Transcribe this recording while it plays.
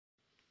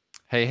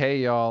Hey,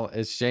 y'all,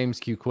 it's James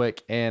Q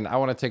Quick, and I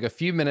want to take a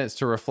few minutes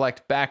to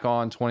reflect back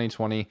on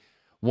 2020,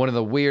 one of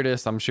the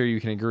weirdest, I'm sure you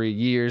can agree,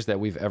 years that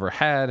we've ever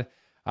had.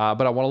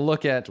 But I want to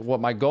look at what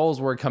my goals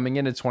were coming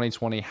into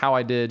 2020, how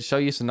I did, show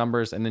you some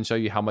numbers, and then show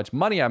you how much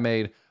money I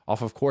made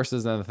off of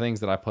courses and the things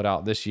that I put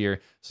out this year.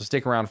 So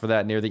stick around for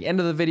that near the end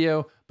of the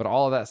video. But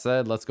all of that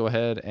said, let's go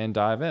ahead and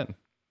dive in.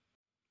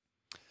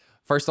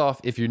 First off,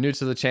 if you're new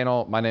to the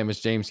channel, my name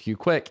is James Q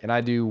Quick, and I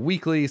do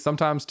weekly,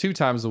 sometimes 2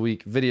 times a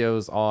week,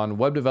 videos on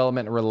web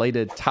development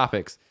related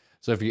topics.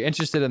 So if you're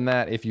interested in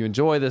that, if you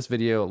enjoy this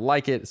video,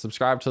 like it,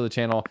 subscribe to the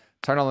channel,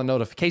 turn on the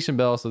notification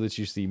bell so that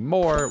you see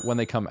more when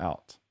they come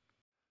out.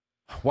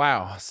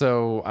 Wow.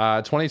 So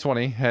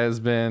 2020 has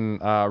been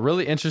a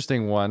really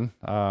interesting one.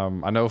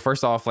 I know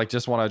first off,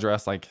 just want to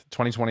address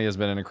 2020 has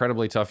been an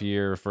incredibly tough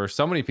year for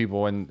so many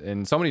people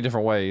in so many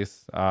different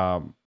ways.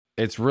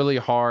 It's really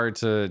hard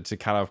to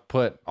kind of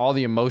put all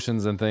the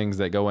emotions and things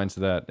that go into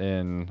that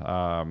in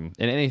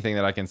anything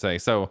that I can say.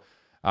 So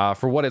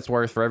for what it's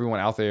worth, for everyone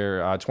out there,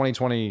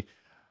 2020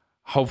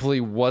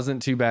 hopefully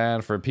wasn't too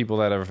bad for people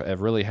that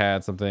have really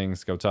had some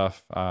things go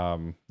tough.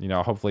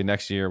 Hopefully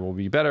next year will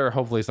be better.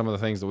 Hopefully some of the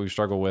things that we've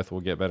struggled with will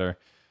get better.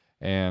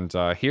 And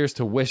here's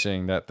to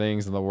wishing that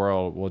things in the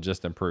world will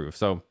just improve.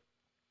 So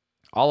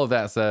all of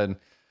that said,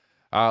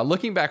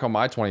 looking back on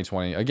my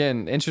 2020,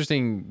 again,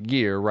 interesting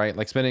year,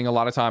 right? Spending a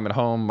lot of time at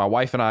home. My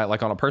wife and I,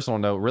 on a personal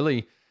note,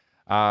 really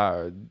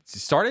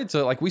started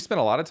to, we spent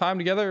a lot of time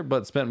together,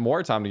 but spent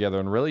more time together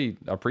and really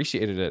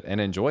appreciated it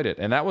and enjoyed it.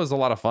 And that was a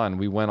lot of fun.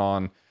 We went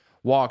on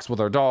walks with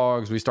our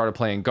dogs. We started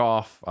playing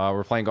golf.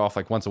 We're playing golf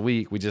once a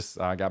week. We just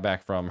got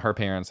back from her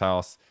parents'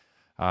 house.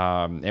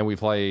 And we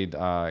played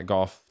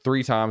golf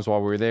 3 times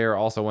while we were there.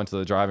 Also went to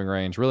the driving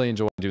range. Really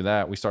enjoyed doing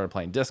that. We started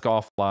playing disc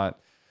golf a lot.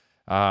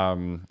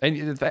 And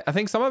I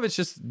think some of it's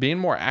just being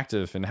more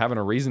active and having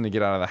a reason to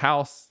get out of the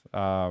house,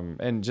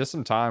 and just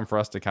some time for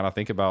us to kind of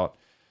think about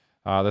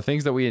the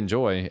things that we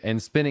enjoy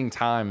and spending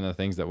time in the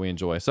things that we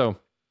enjoy. So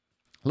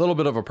a little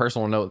bit of a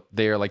personal note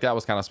there, that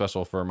was kind of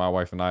special for my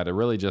wife and I to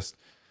really just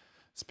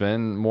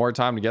spend more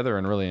time together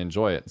and really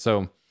enjoy it.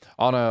 So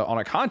on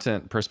a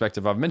content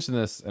perspective, I've mentioned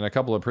this in a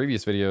couple of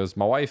previous videos.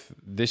 My wife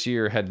this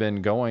year had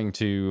been going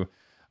to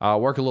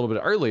work a little bit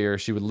earlier.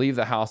 She would leave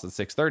the house at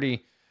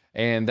 6:30.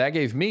 And that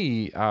gave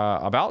me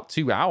about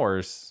 2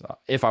 hours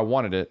if I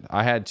wanted it.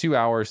 I had 2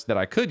 hours that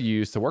I could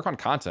use to work on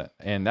content.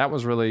 And that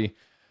was really,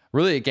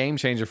 really a game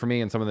changer for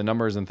me and some of the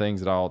numbers and things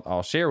that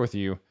I'll share with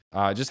you.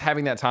 Just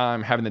having that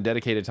time, having the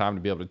dedicated time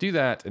to be able to do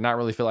that and not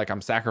really feel like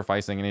I'm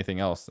sacrificing anything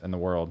else in the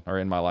world or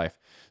in my life.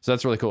 So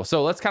that's really cool.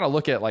 So let's kind of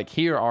look at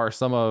here are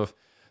some of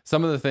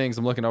the things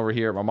I'm looking over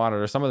here at my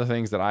monitor, some of the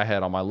things that I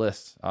had on my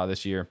list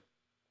this year.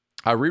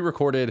 I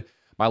re-recorded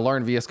my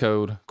Learn VS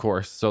Code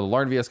course. So the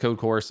Learn VS Code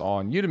course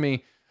on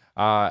Udemy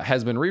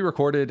has been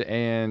re-recorded,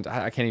 and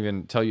I can't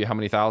even tell you how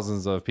many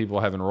thousands of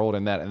people have enrolled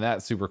in that. And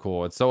that's super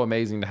cool. It's so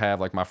amazing to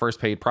have my first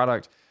paid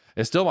product.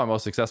 It's still my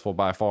most successful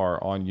by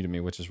far on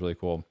Udemy, which is really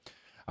cool.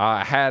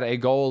 I had a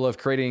goal of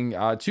creating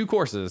 2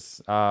 courses,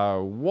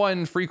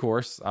 1 free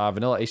course,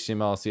 vanilla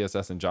HTML,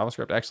 CSS, and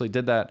JavaScript. I actually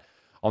did that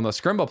on the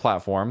Scrimba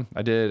platform.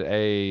 I did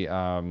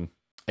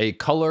a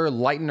color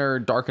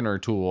lightener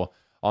darkener tool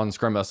on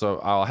Scrimba, so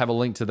I'll have a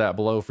link to that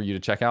below for you to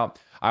check out.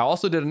 I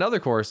also did another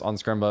course on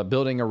Scrimba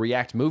building a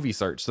React movie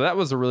search. So that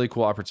was a really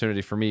cool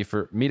opportunity for me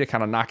to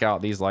kind of knock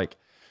out these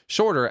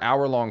shorter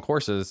hour-long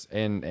courses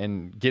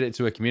and get it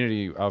to a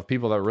community of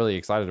people that are really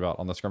excited about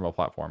on the Scrimba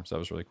platform. So that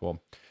was really cool.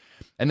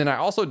 And then I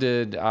also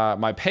did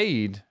my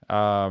paid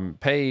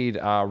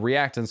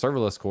React and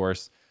serverless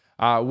course,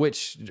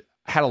 which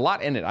had a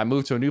lot in it. I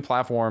moved to a new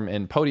platform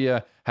in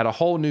Podia, had a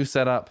whole new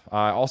setup.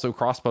 I also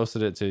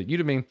cross-posted it to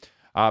Udemy.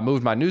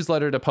 Moved my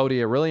newsletter to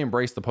Podia, really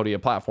embraced the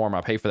Podia platform. I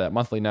pay for that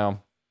monthly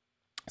now.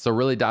 So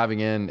really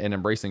diving in and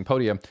embracing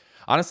Podia.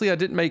 Honestly, I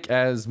didn't make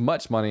as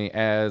much money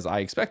as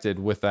I expected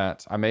with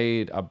that. I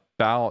made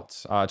about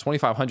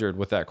 $2,500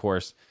 with that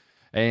course.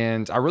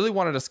 And I really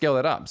wanted to scale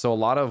it up. So a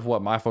lot of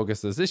what my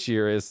focus is this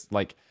year is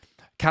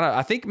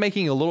I think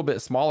making a little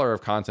bit smaller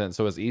of content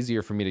so it's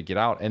easier for me to get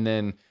out. And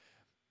then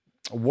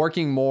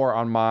working more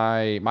on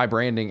my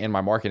branding and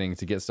my marketing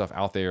to get stuff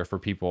out there for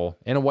people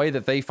in a way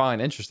that they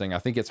find interesting. I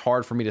think it's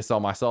hard for me to sell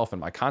myself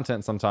and my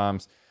content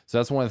sometimes. So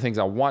that's one of the things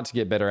I want to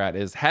get better at,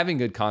 is having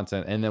good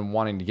content and then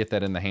wanting to get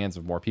that in the hands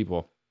of more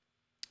people.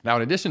 Now,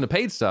 in addition to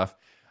paid stuff,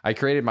 I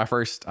created my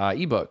first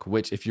ebook,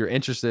 which if you're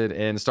interested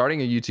in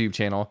starting a YouTube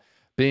channel,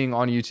 being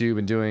on YouTube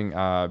and doing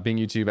being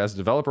YouTube as a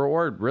developer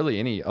or really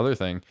any other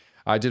thing,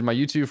 I did my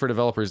YouTube for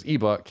Developers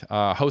ebook,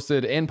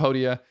 hosted in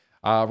Podia.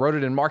 Wrote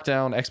it in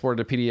Markdown,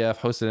 exported to PDF,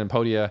 hosted in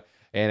Podia,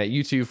 and at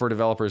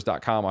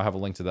YouTubefordevelopers.com. I'll have a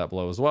link to that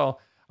below as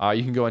well.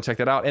 You can go and check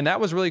that out. And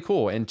that was really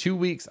cool. In 2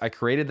 weeks, I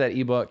created that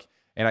ebook,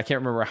 and I can't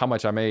remember how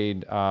much I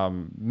made,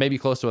 maybe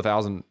close to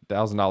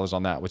 $1,000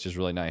 on that, which is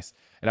really nice.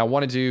 And I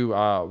want to do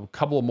a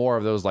couple more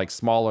of those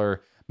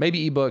smaller,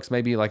 maybe ebooks,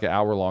 maybe an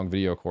hour-long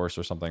video course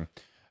or something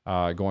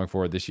going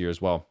forward this year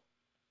as well.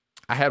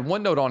 I had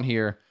one note on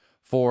here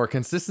for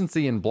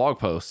consistency in blog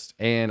posts.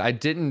 And I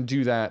didn't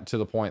do that to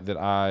the point that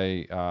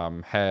I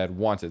had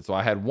wanted. So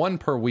I had one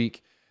per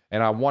week,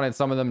 and I wanted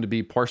some of them to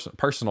be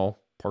personal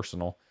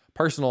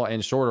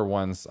and shorter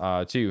ones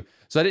too.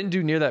 So I didn't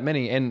do near that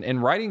many.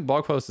 And writing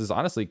blog posts is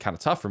honestly kind of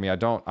tough for me.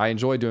 I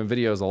enjoy doing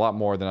videos a lot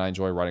more than I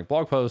enjoy writing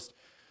blog posts.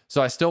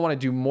 So I still want to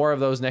do more of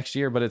those next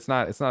year, but it's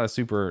not a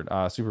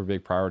super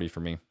big priority for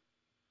me.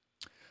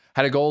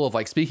 Had a goal of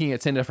like speaking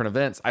at 10 different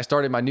events. I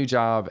started my new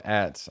job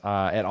at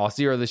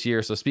Auth0 this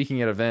year. So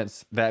speaking at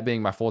events, that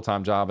being my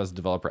full-time job as a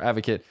developer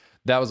advocate,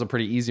 that was a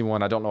pretty easy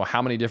one. I don't know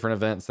how many different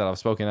events that I've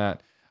spoken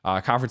at,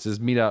 conferences,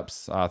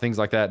 meetups, things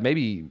like that,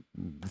 maybe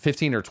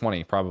 15 or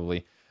 20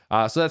 probably.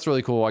 So that's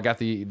really cool. I got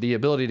the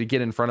ability to get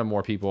in front of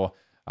more people,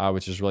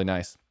 which is really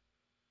nice.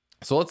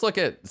 So let's look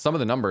at some of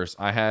the numbers.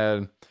 I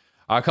had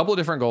a couple of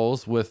different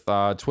goals with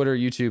Twitter,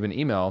 YouTube, and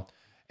email.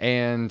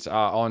 And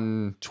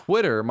on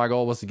Twitter, my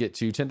goal was to get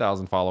to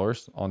 10,000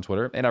 followers on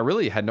Twitter. And I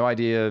really had no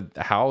idea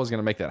how I was going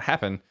to make that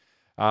happen.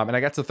 And I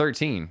got to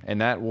 13.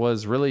 And that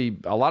was really,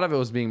 a lot of it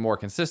was being more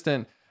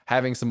consistent,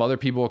 having some other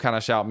people kind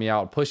of shout me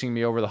out, pushing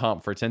me over the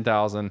hump for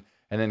 10,000,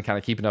 and then kind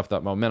of keeping up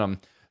that momentum.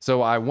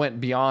 So I went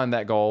beyond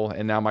that goal.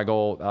 And now my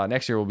goal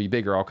next year will be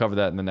bigger. I'll cover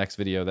that in the next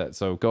video.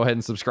 So go ahead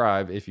and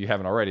subscribe if you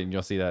haven't already, and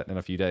you'll see that in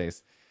a few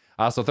days.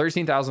 So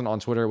 13,000 on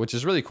Twitter, which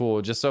is really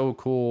cool. Just so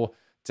cool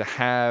to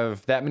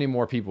have that many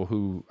more people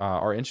who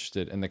are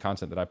interested in the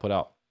content that I put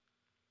out.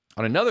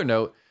 On another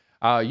note,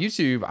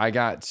 YouTube,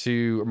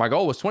 my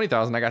goal was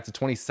 20,000. I got to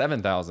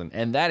 27,000.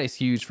 And that is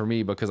huge for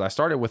me because I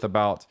started with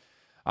about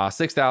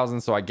 6,000.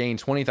 So I gained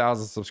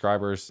 20,000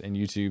 subscribers in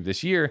YouTube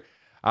this year.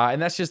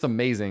 And that's just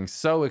amazing.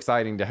 So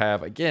exciting to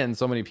have, again,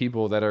 so many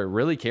people that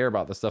really care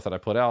about the stuff that I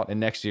put out. And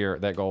next year,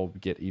 that goal will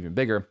get even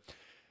bigger.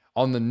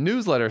 On the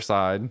newsletter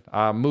side,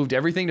 moved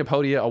everything to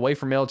Podia, away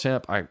from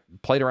MailChimp. I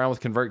played around with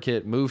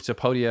ConvertKit, moved to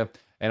Podia,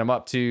 and I'm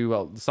up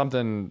to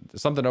something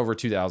over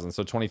 2,000,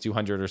 so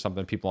 2,200 or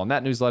something people on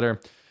that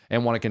newsletter,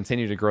 and want to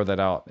continue to grow that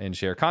out and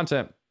share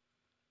content,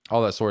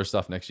 all that sort of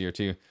stuff next year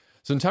too.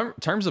 So in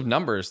terms of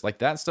numbers, like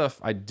that stuff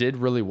I did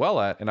really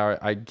well at, and I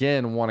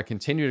again want to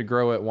continue to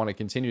grow it, want to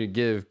continue to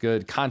give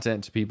good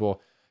content to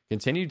people,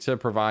 continue to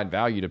provide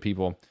value to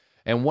people.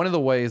 And one of the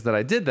ways that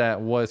I did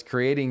that was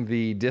creating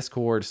the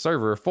Discord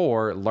server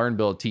for Learn,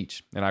 Build,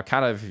 Teach. And I've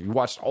if you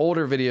watched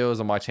older videos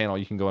on my channel,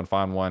 you can go and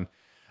find one.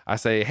 I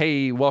say,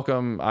 hey,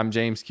 welcome. I'm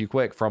James Q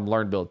Quick from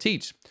Learn, Build,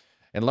 Teach.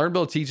 And Learn,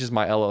 Build, Teach is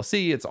my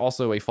LLC. It's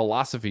also a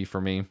philosophy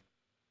for me.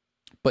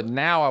 But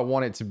now I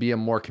want it to be a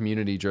more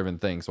community-driven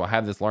thing. So I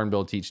have this Learn,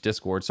 Build, Teach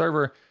Discord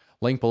server.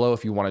 Link below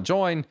if you want to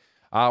join.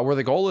 Where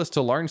the goal is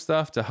to learn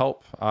stuff, to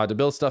help, to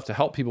build stuff, to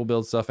help people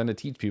build stuff, and to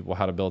teach people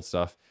how to build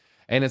stuff.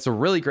 And it's a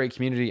really great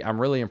community. I'm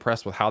really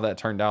impressed with how that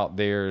turned out.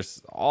 There's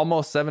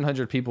almost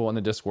 700 people in the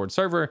Discord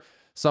server.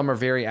 Some are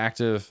very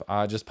active,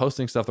 just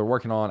posting stuff they're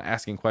working on,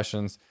 asking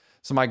questions.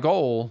 So my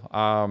goal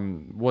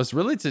was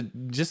really to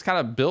just kind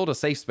of build a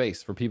safe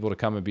space for people to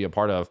come and be a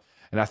part of.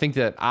 And I think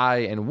that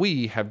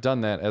we have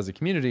done that as a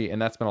community,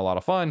 and that's been a lot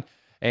of fun.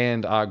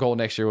 And goal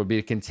next year would be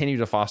to continue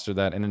to foster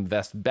that and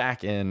invest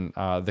back in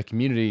the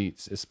community,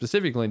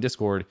 specifically in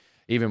Discord,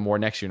 even more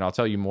next year. And I'll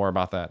tell you more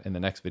about that in the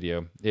next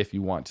video if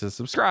you want to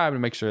subscribe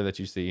and make sure that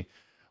you see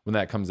when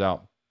that comes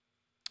out.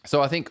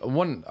 So I think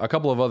a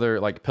couple of other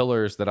like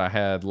pillars that I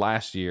had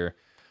last year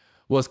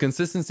was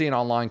consistency in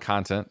online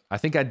content. I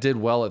think I did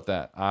well at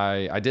that.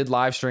 I did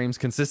live streams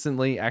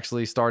consistently,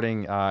 actually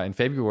starting in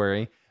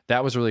February.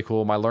 That was really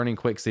cool. My Learning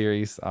Quick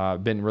series,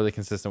 been really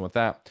consistent with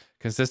that.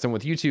 Consistent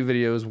with YouTube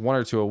videos, 1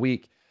 or 2 a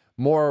week.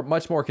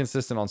 Much more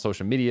consistent on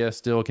social media.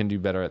 Still can do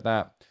better at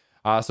that.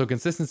 So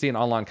consistency in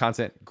online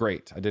content,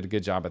 great. I did a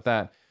good job at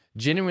that.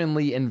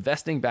 Genuinely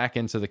investing back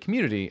into the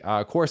community,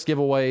 course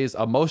giveaways,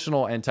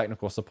 emotional and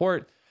technical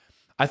support.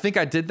 I think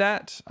I did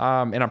that,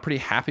 and I'm pretty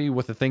happy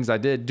with the things I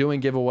did, doing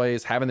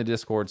giveaways, having the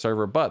Discord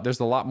server, but there's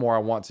a lot more I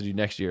want to do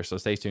next year, so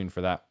stay tuned for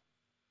that.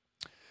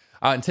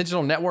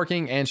 Intentional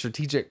networking and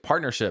strategic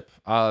partnership.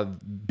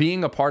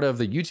 Being a part of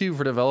the YouTube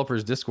for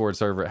Developers Discord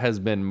server has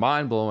been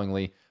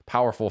mind-blowingly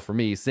powerful for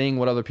me, seeing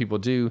what other people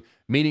do,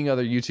 meeting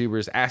other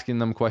YouTubers, asking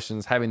them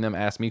questions, having them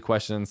ask me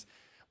questions.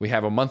 We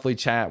have a monthly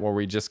chat where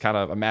we just kind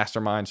of a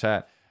mastermind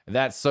chat.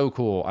 That's so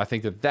cool. I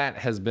think that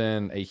has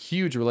been a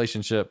huge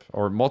relationship,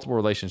 or multiple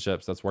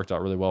relationships, that's worked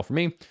out really well for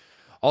me.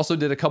 Also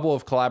did a couple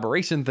of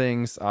collaboration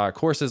things,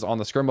 courses on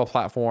the Scrimba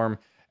platform,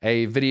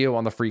 a video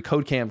on the free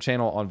Codecamp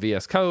channel on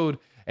VS Code,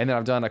 and then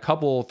I've done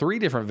 3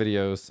 different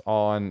videos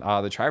on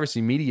the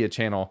Traversy Media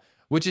channel,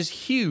 which is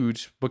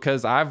huge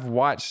because I've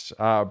watched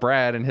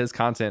Brad and his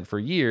content for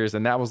years,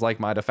 and that was like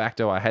my de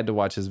facto. I had to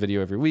watch his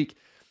video every week.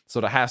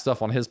 So to have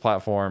stuff on his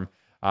platform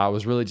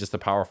was really just a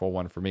powerful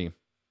one for me.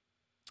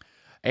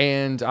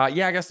 And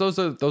yeah, I guess those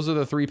are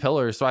the 3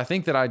 pillars. So I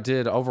think that I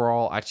did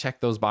overall, I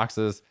checked those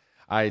boxes.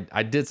 I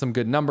did some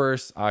good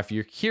numbers. If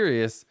you're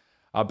curious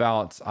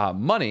about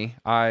money,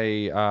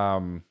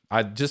 I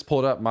just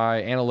pulled up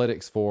my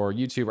analytics for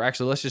YouTube. Or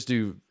actually, let's just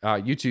do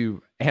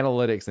YouTube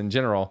analytics in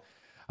general.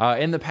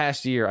 In the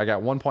past year, I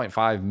got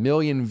 1.5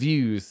 million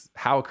views.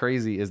 How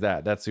crazy is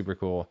that? That's super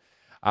cool.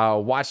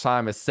 Watch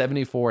time is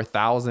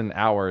 74,000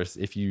 hours.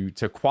 If you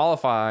to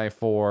qualify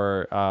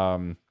for,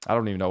 I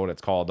don't even know what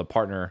it's called, the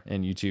partner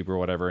in YouTube or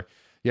whatever,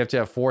 you have to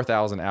have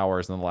 4,000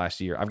 hours in the last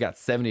year. I've got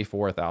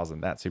 74,000.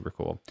 That's super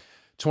cool.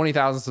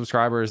 20,000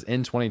 subscribers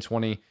in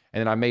 2020.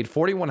 And then I made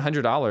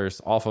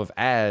 $4,100 off of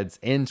ads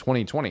in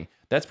 2020.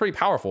 That's pretty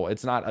powerful.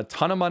 It's not a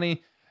ton of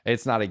money.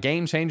 It's not a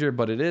game changer,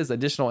 but it is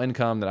additional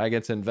income that I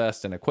get to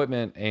invest in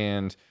equipment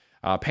and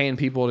paying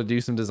people to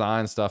do some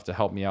design stuff to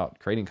help me out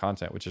creating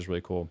content, which is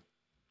really cool.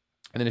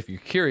 And then if you're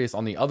curious,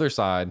 on the other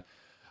side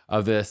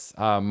of this,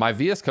 my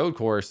VS Code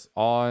course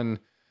on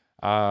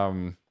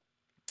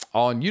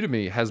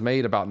Udemy has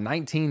made about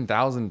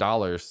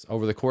 $19,000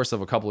 over the course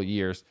of a couple of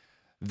years.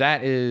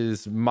 That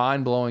is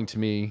mind-blowing to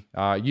me.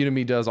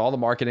 Udemy does all the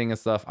marketing and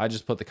stuff. I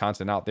just put the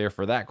content out there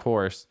for that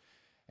course,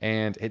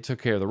 and it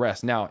took care of the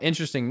rest. Now,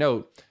 interesting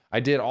note, I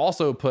did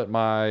also put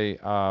my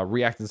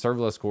React and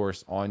Serverless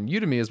course on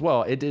Udemy as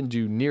well. It didn't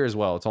do near as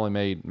well. It's only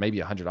made maybe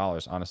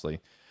 $100,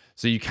 honestly.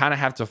 So you kind of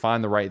have to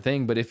find the right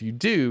thing. But if you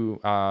do,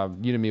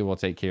 Udemy will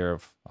take care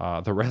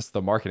of the rest of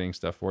the marketing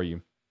stuff for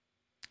you.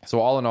 So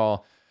all in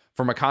all,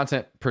 from a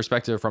content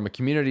perspective, from a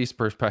community's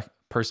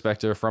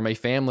perspective, from a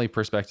family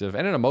perspective,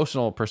 and an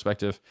emotional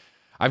perspective,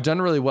 I've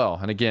done really well.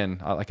 And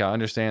again, I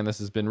understand this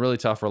has been really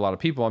tough for a lot of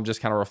people. I'm just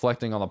kind of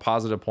reflecting on the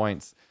positive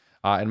points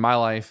in my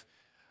life.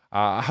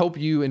 I hope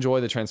you enjoy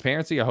the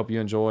transparency. I hope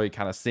you enjoy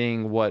kind of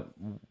seeing what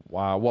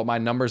my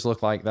numbers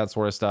look like, that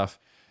sort of stuff.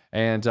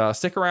 And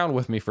stick around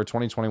with me for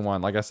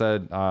 2021. Like I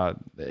said,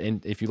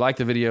 if you like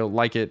the video,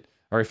 like it,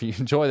 or if you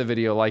enjoy the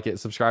video, like it,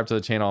 subscribe to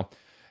the channel.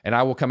 And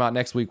I will come out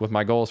next week with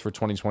my goals for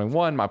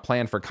 2021, my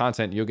plan for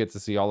content. You'll get to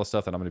see all the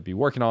stuff that I'm going to be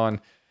working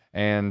on,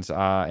 and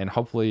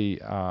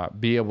hopefully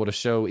be able to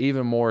show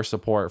even more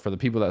support for the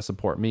people that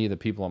support me, the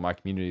people in my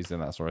communities,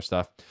 and that sort of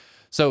stuff.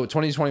 So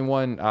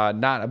 2021,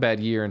 not a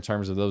bad year in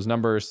terms of those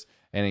numbers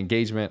and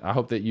engagement. I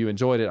hope that you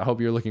enjoyed it. I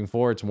hope you're looking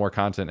forward to more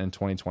content in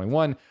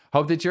 2021.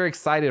 Hope that you're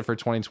excited for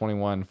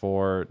 2021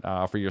 for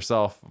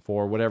yourself,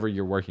 for whatever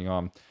you're working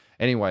on.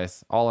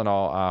 Anyways, all in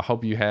all, I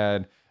hope you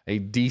had a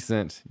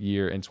decent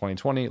year in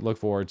 2020. Look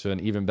forward to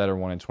an even better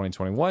one in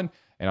 2021,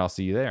 and I'll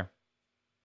see you there.